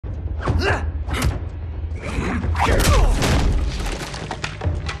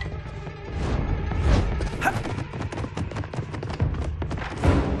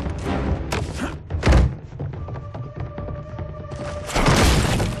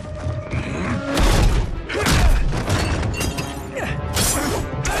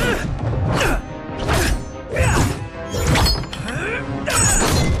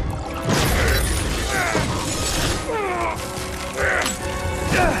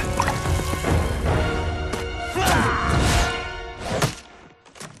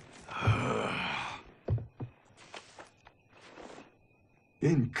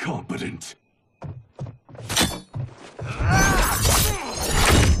Incompetent.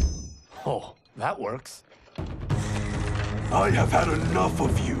 Oh, that works. I have had enough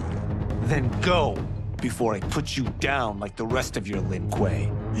of you. Then go, before I put you down like the rest of your Lin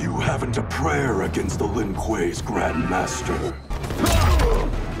Kuei. You haven't a prayer against the Lin Kuei's Grand Master.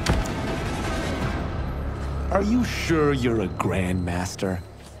 Are you sure you're a Grand Master?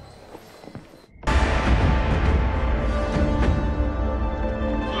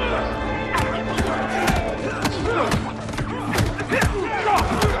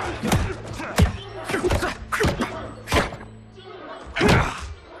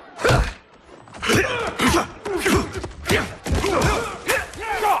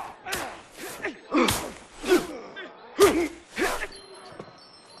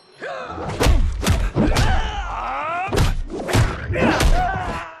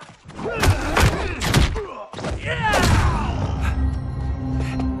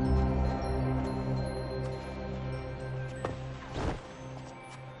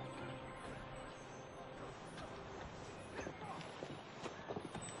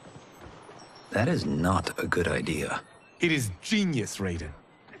 That is not a good idea. It is genius, Raiden.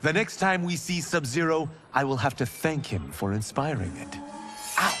 The next time we see Sub-Zero, I will have to thank him for inspiring it.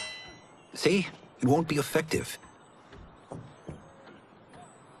 Ow! See? It won't be effective.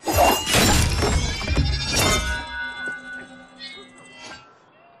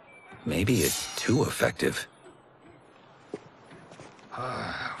 Maybe it's too effective.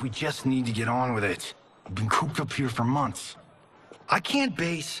 We just need to get on with it. I've been cooped up here for months. I can't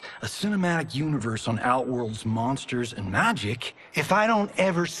base a cinematic universe on Outworld's monsters and magic if I don't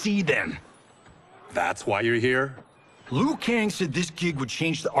ever see them. That's why you're here? Liu Kang said this gig would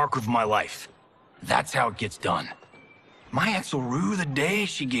change the arc of my life. That's how it gets done. My ex will rue the day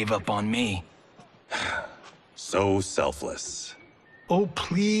she gave up on me. So selfless. Oh,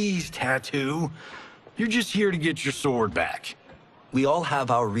 please, Tattoo. You're just here to get your sword back. We all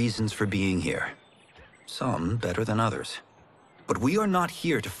have our reasons for being here. Some better than others. But we are not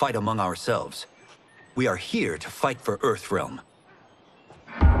here to fight among ourselves. We are here to fight for Earthrealm.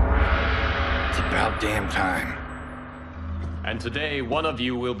 It's about damn time. And today, one of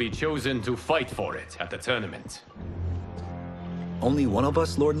you will be chosen to fight for it at the tournament. Only one of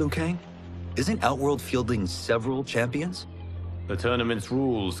us, Lord Liu Kang? Isn't Outworld fielding several champions? The tournament's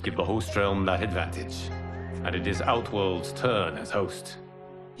rules give the host realm that advantage. And it is Outworld's turn as host.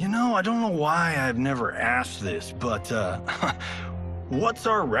 You know, I don't know why I've never asked this, but, what's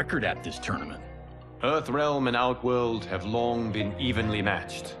our record at this tournament? Earthrealm and Outworld have long been evenly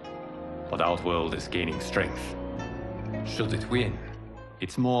matched. But Outworld is gaining strength. Should it win,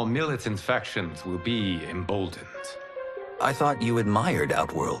 its more militant factions will be emboldened. I thought you admired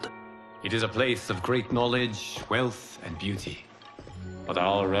Outworld. It is a place of great knowledge, wealth, and beauty. But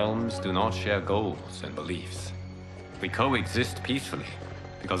our realms do not share goals and beliefs. We coexist peacefully,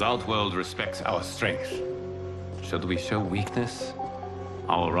 because Outworld respects our strength. Should we show weakness,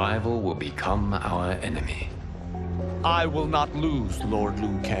 our rival will become our enemy. I will not lose, Lord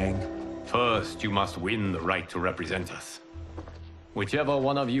Liu Kang. First, you must win the right to represent us. Whichever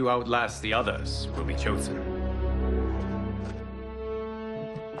one of you outlasts the others will be chosen.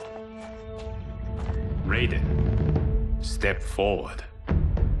 Raiden, step forward.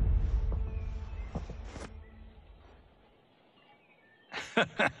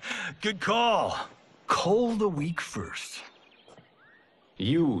 Good call. Cole the weak first.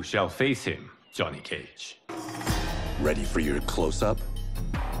 You shall face him, Johnny Cage. Ready for your close-up?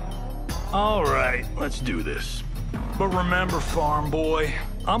 All right, let's do this. But remember, farm boy,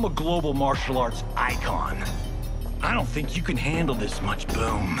 I'm a global martial arts icon. I don't think you can handle this much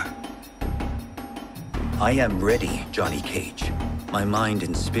boom. I am ready, Johnny Cage. My mind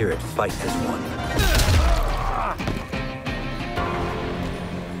and spirit fight as one.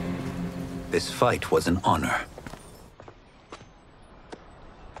 This fight was an honor.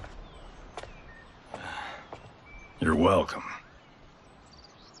 You're welcome.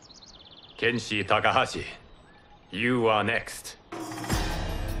 Kenshi Takahashi, you are next.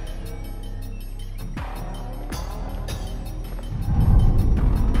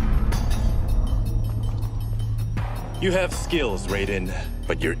 You have skills, Raiden,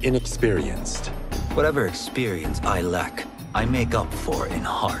 but you're inexperienced. Whatever experience I lack, I make up for in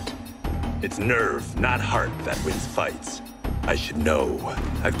heart. It's nerve, not heart, that wins fights. I should know.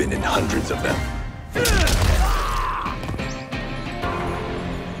 I've been in hundreds of them.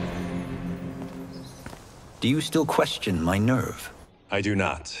 Do you still question my nerve? I do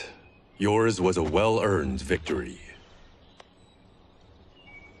not. Yours was a well-earned victory.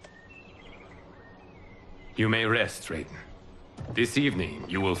 You may rest, Raiden. This evening,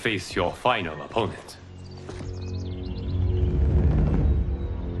 you will face your final opponent.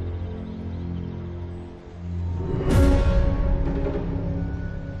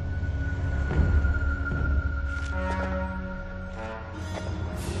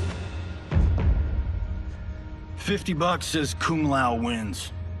 $50 says Kung Lao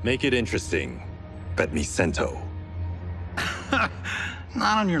wins. Make it interesting. Bet me cento. Not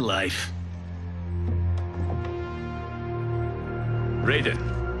on your life. Raiden,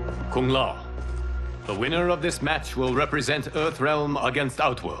 Kung Lao. The winner of this match will represent Earthrealm against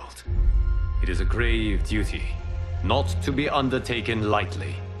Outworld. It is a grave duty, not to be undertaken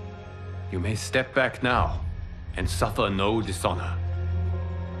lightly. You may step back now, and suffer no dishonor.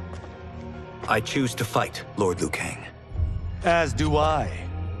 I choose to fight, Lord Liu Kang. As do I.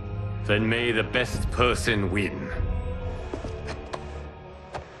 Then may the best person win.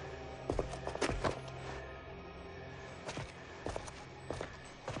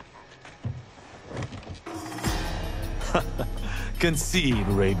 Concede,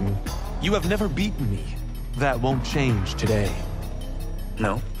 Raiden. You have never beaten me. That won't change today.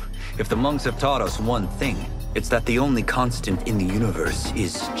 No. If the monks have taught us one thing, it's that the only constant in the universe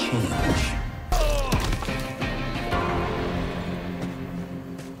is change.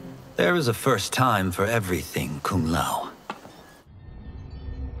 There is a first time for everything, Kung Lao.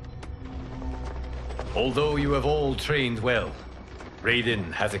 Although you have all trained well,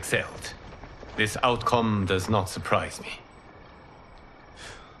 Raiden has excelled. This outcome does not surprise me.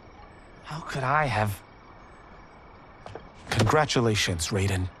 How could I have... Congratulations,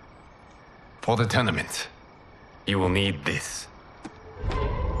 Raiden. For the tournament, you will need this.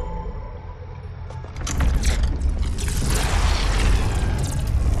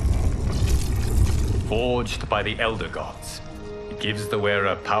 Forged by the Elder Gods, it gives the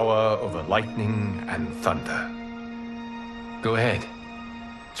wearer power over lightning and thunder. Go ahead,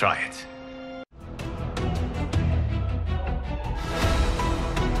 try it.